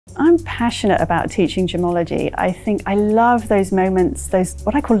I'm passionate about teaching gemology. I love those moments, those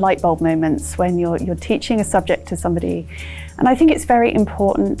what I call light bulb moments, when you're teaching a subject to somebody. And I think it's very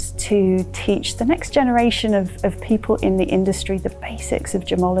important to teach the next generation of people in the industry the basics of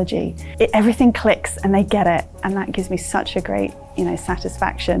gemology. Everything clicks and they get it, and that gives me such a great,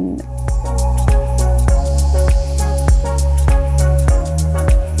 satisfaction.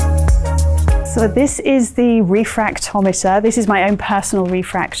 So this is the refractometer. This is my own personal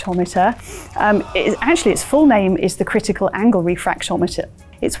refractometer. Its full name is the critical angle refractometer.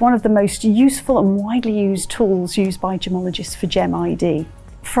 It's one of the most useful and widely used tools used by gemologists for gem ID.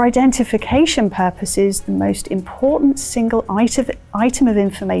 For identification purposes, the most important single item of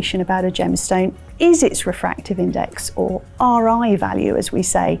information about a gemstone is its refractive index, or RI value as we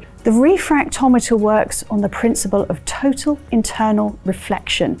say. The refractometer works on the principle of total internal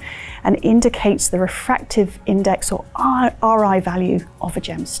reflection and indicates the refractive index, or RI value, of a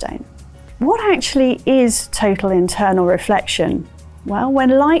gemstone. What actually is total internal reflection? Well, when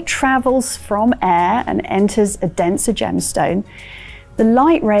light travels from air and enters a denser gemstone, the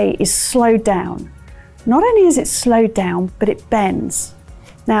light ray is slowed down. Not only is it slowed down, but it bends.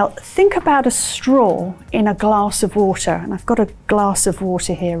 Now, think about a straw in a glass of water, and I've got a glass of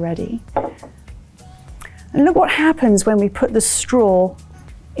water here ready. And look what happens when we put the straw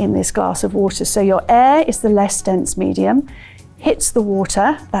in this glass of water. So your air is the less dense medium, hits the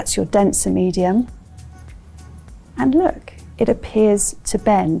water, that's your denser medium, and look, it appears to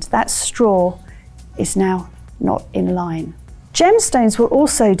bend. That straw is now not in line. Gemstones will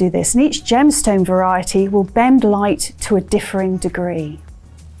also do this, and each gemstone variety will bend light to a differing degree.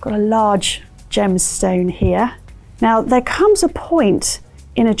 Got a large gemstone here. Now there comes a point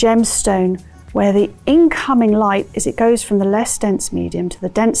in a gemstone where the incoming light, as it goes from the less dense medium to the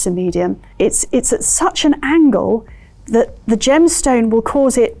denser medium, it's at such an angle that the gemstone will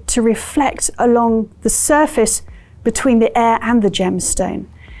cause it to reflect along the surface between the air and the gemstone.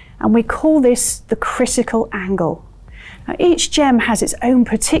 And we call this the critical angle. Now, each gem has its own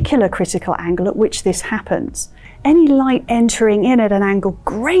particular critical angle at which this happens. Any light entering in at an angle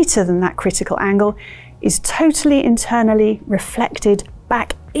greater than that critical angle is totally internally reflected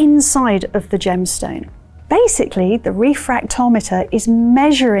back inside of the gemstone. Basically, the refractometer is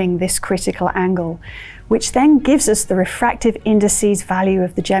measuring this critical angle, which then gives us the refractive indices value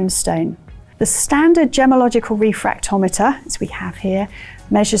of the gemstone. The standard Gemmological refractometer, as we have here,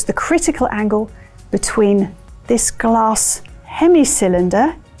 measures the critical angle between this glass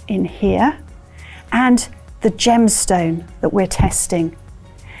hemicylinder in here and the gemstone that we're testing.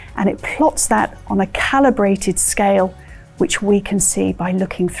 And it plots that on a calibrated scale, which we can see by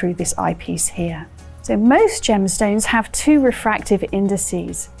looking through this eyepiece here. So most gemstones have two refractive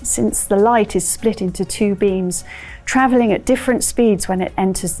indices, since the light is split into two beams, traveling at different speeds when it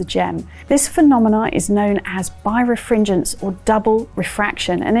enters the gem. This phenomenon is known as birefringence, or double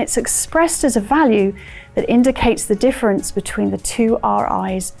refraction, and it's expressed as a value that indicates the difference between the two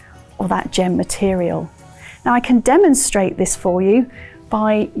RIs of that gem material. Now I can demonstrate this for you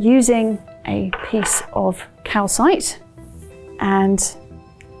by using a piece of calcite and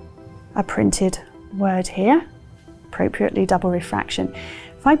a printed word here, appropriately double refraction.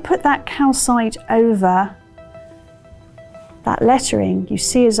 If I put that calcite over that lettering, you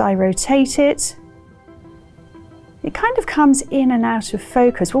see as I rotate it, it kind of comes in and out of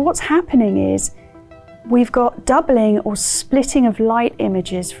focus. Well, what's happening is we've got doubling or splitting of light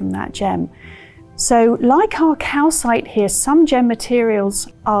images from that gem. So like our calcite here, some gem materials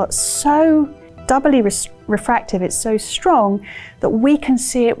are so doubly refractive, it's so strong that we can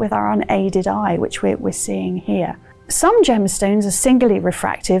see it with our unaided eye, which we're seeing here. Some gemstones are singly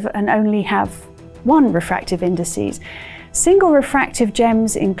refractive and only have one refractive indices. Single refractive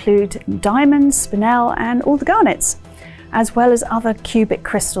gems include diamonds, spinel, and all the garnets, as well as other cubic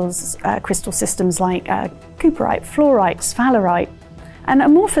crystals, crystal systems like cooperite, fluorite, sphalerite, and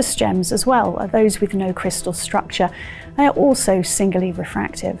amorphous gems as well, are those with no crystal structure. They are also singly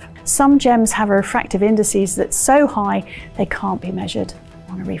refractive. Some gems have a refractive indices that's so high they can't be measured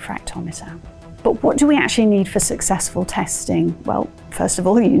on a refractometer. But what do we actually need for successful testing? Well, first of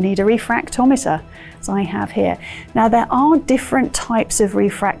all, you need a refractometer, as I have here. Now, there are different types of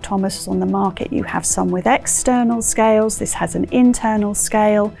refractometers on the market. You have some with external scales. This has an internal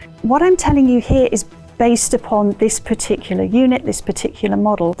scale. What I'm telling you here is based upon this particular unit, this particular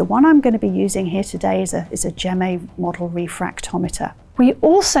model. The one I'm going to be using here today is a Gem model refractometer. We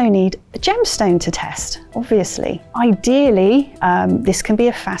also need a gemstone to test, obviously. Ideally, this can be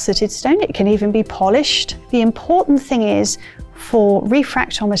a faceted stone, it can even be polished. The important thing is, for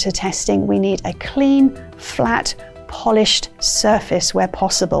refractometer testing, we need a clean, flat, polished surface where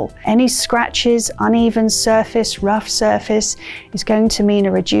possible. Any scratches, uneven surface, rough surface is going to mean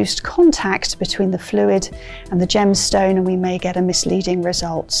a reduced contact between the fluid and the gemstone, and we may get a misleading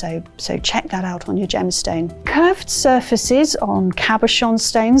result. So check that out on your gemstone. Curved surfaces on cabochon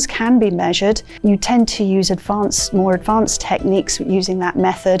stones can be measured. You tend to use more advanced techniques using that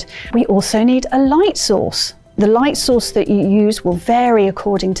method. We also need a light source. The light source that you use will vary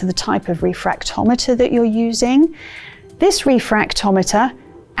according to the type of refractometer that you're using. This refractometer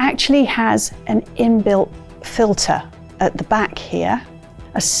actually has an inbuilt filter at the back here.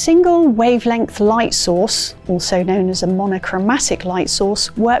 A single wavelength light source, also known as a monochromatic light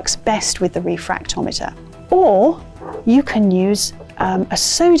source, works best with the refractometer. Or you can use a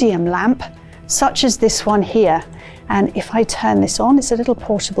sodium lamp, such as this one here. And if I turn this on, it's a little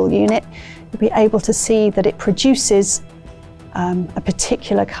portable unit, you'll be able to see that it produces a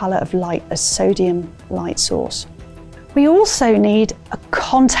particular colour of light, a sodium light source. We also need a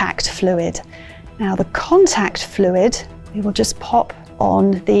contact fluid. Now the contact fluid, we will just pop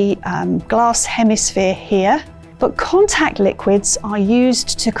on the glass hemisphere here, but contact liquids are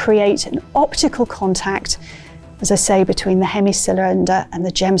used to create an optical contact, as I say, between the hemicylinder and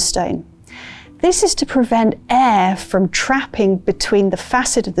the gemstone. This is to prevent air from trapping between the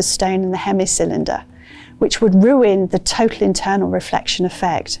facet of the stone and the hemicylinder, which would ruin the total internal reflection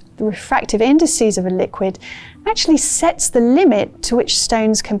effect. The refractive indices of a liquid actually sets the limit to which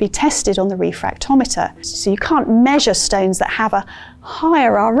stones can be tested on the refractometer. So you can't measure stones that have a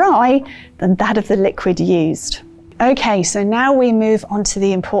higher RI than that of the liquid used. Okay, so now we move on to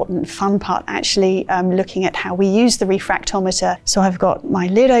the important fun part, actually looking at how we use the refractometer. So I've got my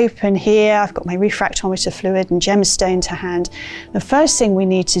lid open here, I've got my refractometer fluid and gemstone to hand. The first thing we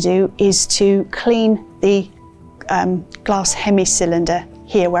need to do is to clean the glass hemicylinder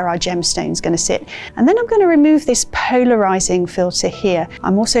here where our gemstone is going to sit. And then I'm going to remove this polarizing filter here.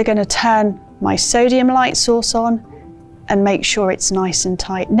 I'm also going to turn my sodium light source on and make sure it's nice and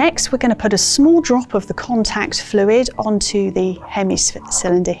tight. Next, we're going to put a small drop of the contact fluid onto the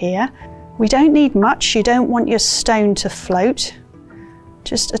hemicylinder here. We don't need much. You don't want your stone to float.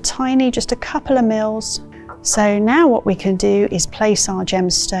 Just a couple of mils. So now what we can do is place our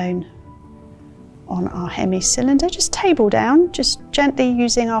gemstone on our hemicylinder, just table down, just gently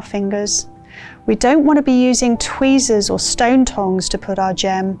using our fingers. We don't want to be using tweezers or stone tongs to put our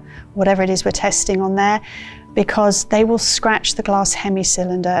gem, whatever it is we're testing on there, because they will scratch the glass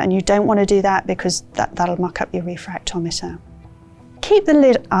hemicylinder, and you don't want to do that because that'll muck up your refractometer. Keep the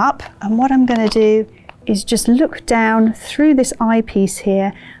lid up, and what I'm going to do is just look down through this eyepiece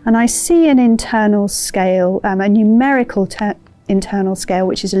here, and I see an internal scale, a numerical internal scale,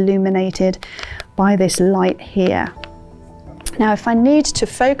 which is illuminated by this light here. Now, if I need to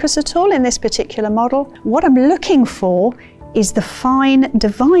focus at all in this particular model, what I'm looking for is the fine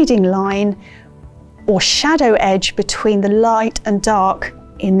dividing line or shadow edge between the light and dark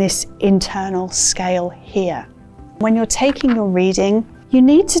in this internal scale here. When you're taking your reading, you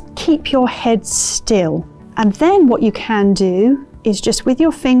need to keep your head still. And then what you can do is just with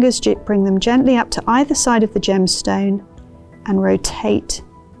your fingers, bring them gently up to either side of the gemstone and rotate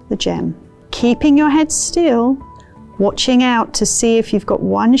the gem. Keeping your head still, watching out to see if you've got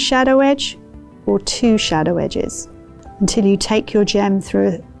one shadow edge or two shadow edges until you take your gem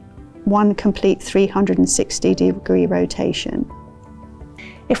through one complete 360-degree rotation.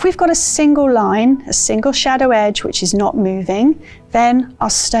 If we've got a single line, a single shadow edge which is not moving, then our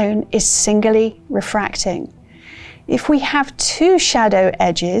stone is singly refracting. If we have two shadow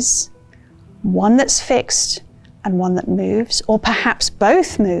edges, one that's fixed and one that moves, or perhaps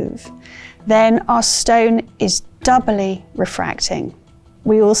both move, then our stone is doubly refracting.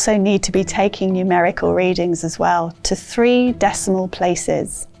 We also need to be taking numerical readings as well to 3 decimal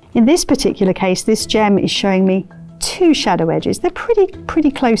places. In this particular case, this gem is showing me 2 shadow edges. They're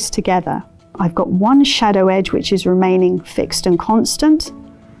pretty close together. I've got one shadow edge which is remaining fixed and constant,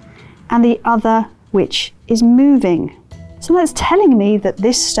 and the other which is moving. So that's telling me that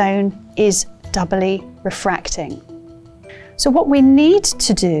this stone is doubly refracting. So what we need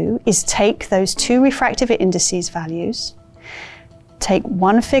to do is take those 2 refractive indices values, take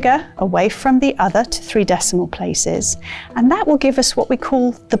one figure away from the other to 3 decimal places, and that will give us what we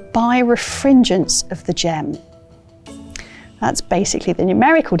call the birefringence of the gem. That's basically the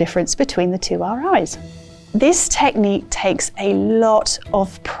numerical difference between the 2 RIs. This technique takes a lot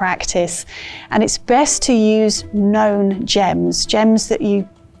of practice, and it's best to use known gems that you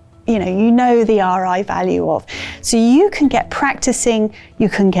know the RI value of. So you can get practicing, you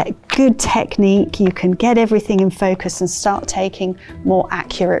can get good technique, you can get everything in focus and start taking more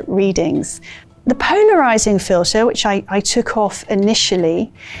accurate readings. The polarizing filter, which I took off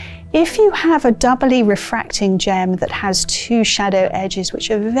initially, if you have a doubly refracting gem that has two shadow edges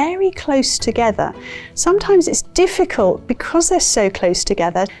which are very close together, sometimes it's difficult because they're so close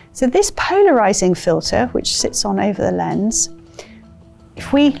together. So this polarizing filter, which sits on over the lens,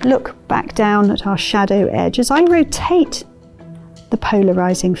 if we look back down at our shadow edge, as I rotate the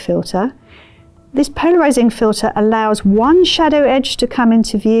polarizing filter, this polarizing filter allows one shadow edge to come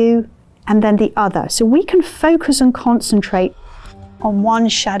into view and then the other. So we can focus and concentrate on one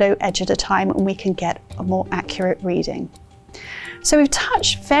shadow edge at a time and we can get a more accurate reading. So we've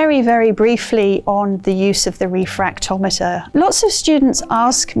touched very, very briefly on the use of the refractometer. Lots of students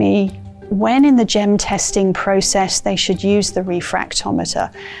ask me when in the gem testing process they should use the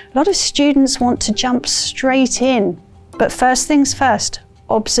refractometer. A lot of students want to jump straight in, but first things first,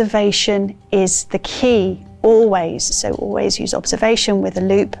 observation is the key, always. So always use observation with a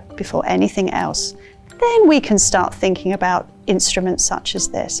loupe before anything else. Then we can start thinking about instruments such as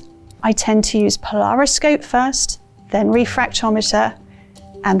this. I tend to use polariscope first, then refractometer,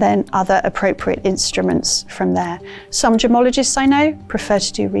 and then other appropriate instruments from there. Some gemologists I know prefer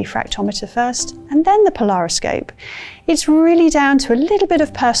to do refractometer first and then the polariscope. It's really down to a little bit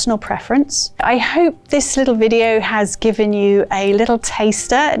of personal preference. I hope this little video has given you a little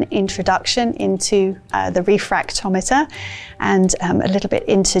taster, an introduction into the refractometer and a little bit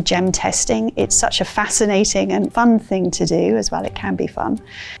into gem testing. It's such a fascinating and fun thing to do as well. It can be fun.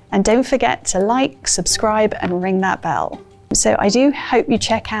 And don't forget to like, subscribe and ring that bell. So I do hope you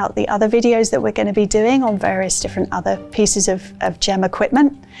check out the other videos that we're going to be doing on various different other pieces of gem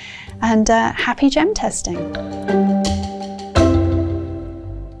equipment, and happy gem testing.